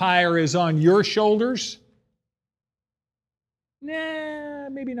empire is on your shoulders,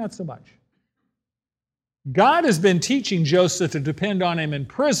 maybe not so much. God has been teaching Joseph to depend on Him in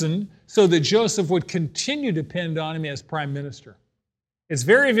prison so that Joseph would continue to depend on Him as prime minister. It's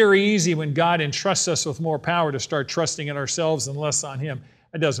very, very easy when God entrusts us with more power to start trusting in ourselves and less on Him.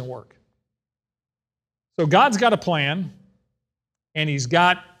 It doesn't work. So God's got a plan, and He's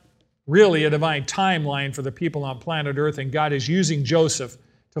got really a divine timeline for the people on planet Earth, and God is using Joseph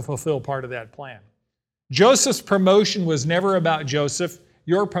to fulfill part of that plan. Joseph's promotion was never about Joseph.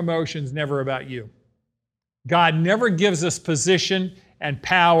 Your promotion's never about you. God never gives us position and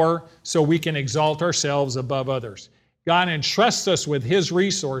power so we can exalt ourselves above others. God entrusts us with His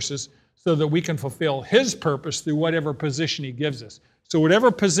resources so that we can fulfill His purpose through whatever position He gives us. So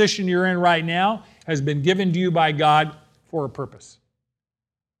whatever position you're in right now has been given to you by God for a purpose.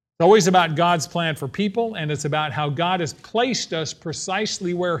 It's always about God's plan for people, and it's about how God has placed us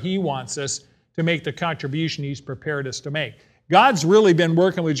precisely where He wants us to make the contribution He's prepared us to make. God's really been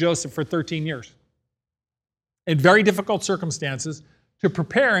working with Joseph for 13 years in very difficult circumstances to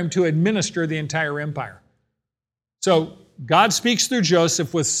prepare him to administer the entire empire. So God speaks through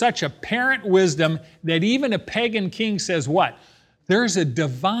Joseph with such apparent wisdom that even a pagan king says what? There's a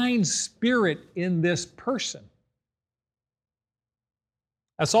divine spirit in this person.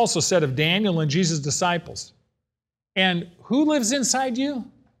 That's also said of Daniel and Jesus' disciples. And who lives inside you?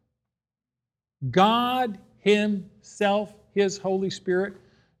 God Himself, His Holy Spirit.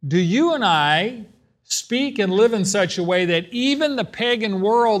 Do you and I speak and live in such a way that even the pagan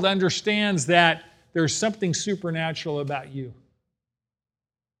world understands that there's something supernatural about you?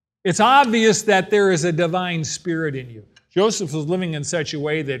 It's obvious that there is a divine spirit in you. Joseph was living in such a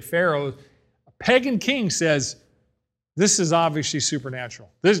way that Pharaoh, a pagan king, says, this is obviously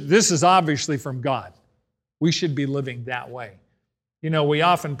supernatural. This is obviously from God. We should be living that way. You know, we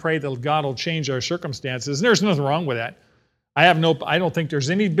often pray that God will change our circumstances, and there's nothing wrong with that. I don't think there's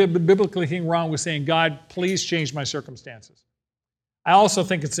any biblical thing wrong with saying, God, please change my circumstances. I also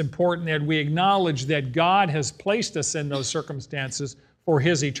think it's important that we acknowledge that God has placed us in those circumstances for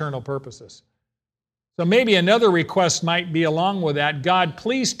His eternal purposes. So maybe another request might be along with that, God,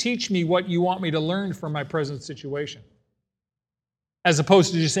 please teach me what you want me to learn from my present situation. As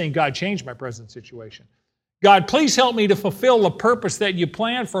opposed to just saying, God, change my present situation. God, please help me to fulfill the purpose that you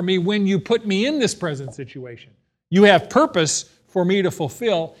planned for me when you put me in this present situation. You have purpose for me to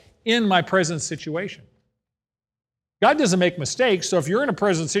fulfill in my present situation. God doesn't make mistakes, so if you're in a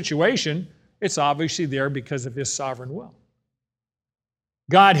present situation, it's obviously there because of His sovereign will.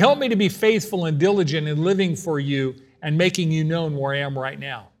 God, help me to be faithful and diligent in living for you and making you known where I am right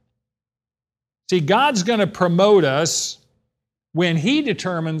now. See, God's going to promote us when He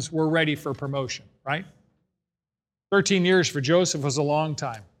determines we're ready for promotion, right? 13 years for Joseph was a long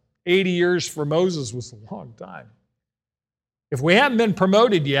time. 80 years for Moses was a long time. If we haven't been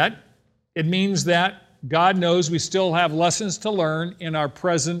promoted yet, it means that God knows we still have lessons to learn in our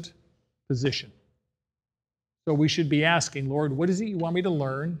present position. So we should be asking, Lord, what is it you want me to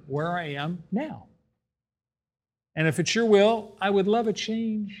learn where I am now? And if it's your will, I would love a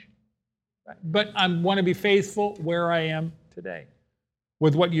change. But I want to be faithful where I am today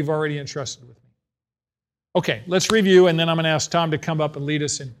with what you've already entrusted with me. Okay, let's review, and then I'm going to ask Tom to come up and lead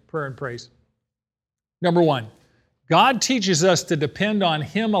us in prayer and praise. Number one, God teaches us to depend on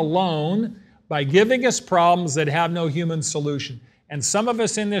Him alone by giving us problems that have no human solution. And some of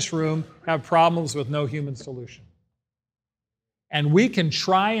us in this room have problems with no human solution. And we can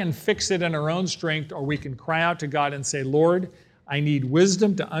try and fix it in our own strength, or we can cry out to God and say, Lord, I need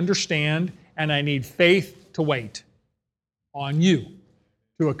wisdom to understand, and I need faith to wait on you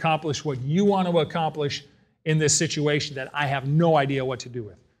to accomplish what you want to accomplish in this situation that I have no idea what to do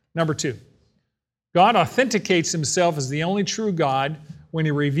with. Number two, God authenticates Himself as the only true God when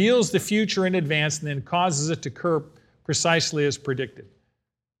He reveals the future in advance and then causes it to occur precisely as predicted.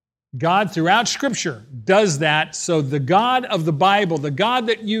 God, throughout Scripture, does that, so the God of the Bible, the God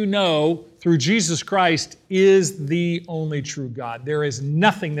that you know through Jesus Christ, is the only true God. There is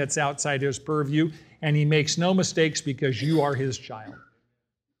nothing that's outside His purview, and He makes no mistakes because you are His child.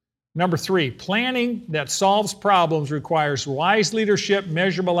 Number three, planning that solves problems requires wise leadership,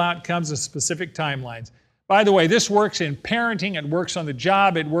 measurable outcomes, and specific timelines. By the way, this works in parenting, it works on the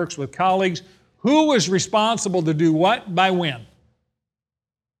job, it works with colleagues. Who is responsible to do what by when?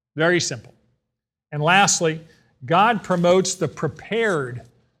 Very simple. And lastly, God promotes the prepared.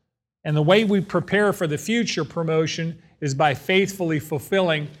 And the way we prepare for the future promotion is by faithfully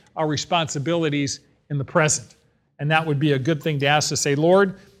fulfilling our responsibilities in the present. And that would be a good thing to ask, to say,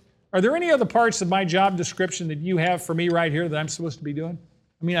 Lord, are there any other parts of my job description that you have for me right here that I'm supposed to be doing?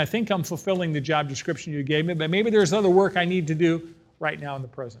 I mean, I think I'm fulfilling the job description you gave me, but maybe there's other work I need to do right now in the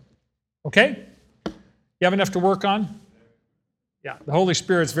present. Okay? You have enough to work on? Yeah, the Holy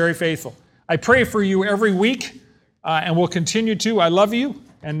Spirit's very faithful. I pray for you every week and we'll continue to. I love you.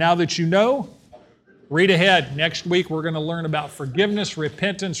 And now that you know, read ahead. Next week, we're going to learn about forgiveness,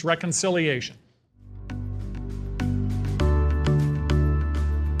 repentance, reconciliation.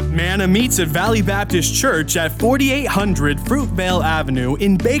 Manna meets at Valley Baptist Church at 4800 Fruitvale Avenue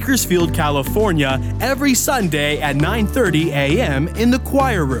in Bakersfield, California, every Sunday at 9:30 a.m. in the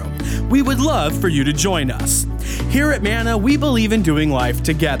choir room. We would love for you to join us. Here at Manna, we believe in doing life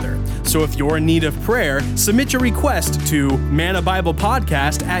together. So if you're in need of prayer, submit your request to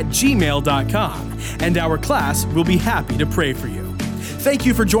mannabiblepodcast@gmail.com, and our class will be happy to pray for you. Thank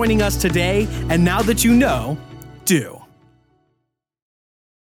you for joining us today, and now that you know, do.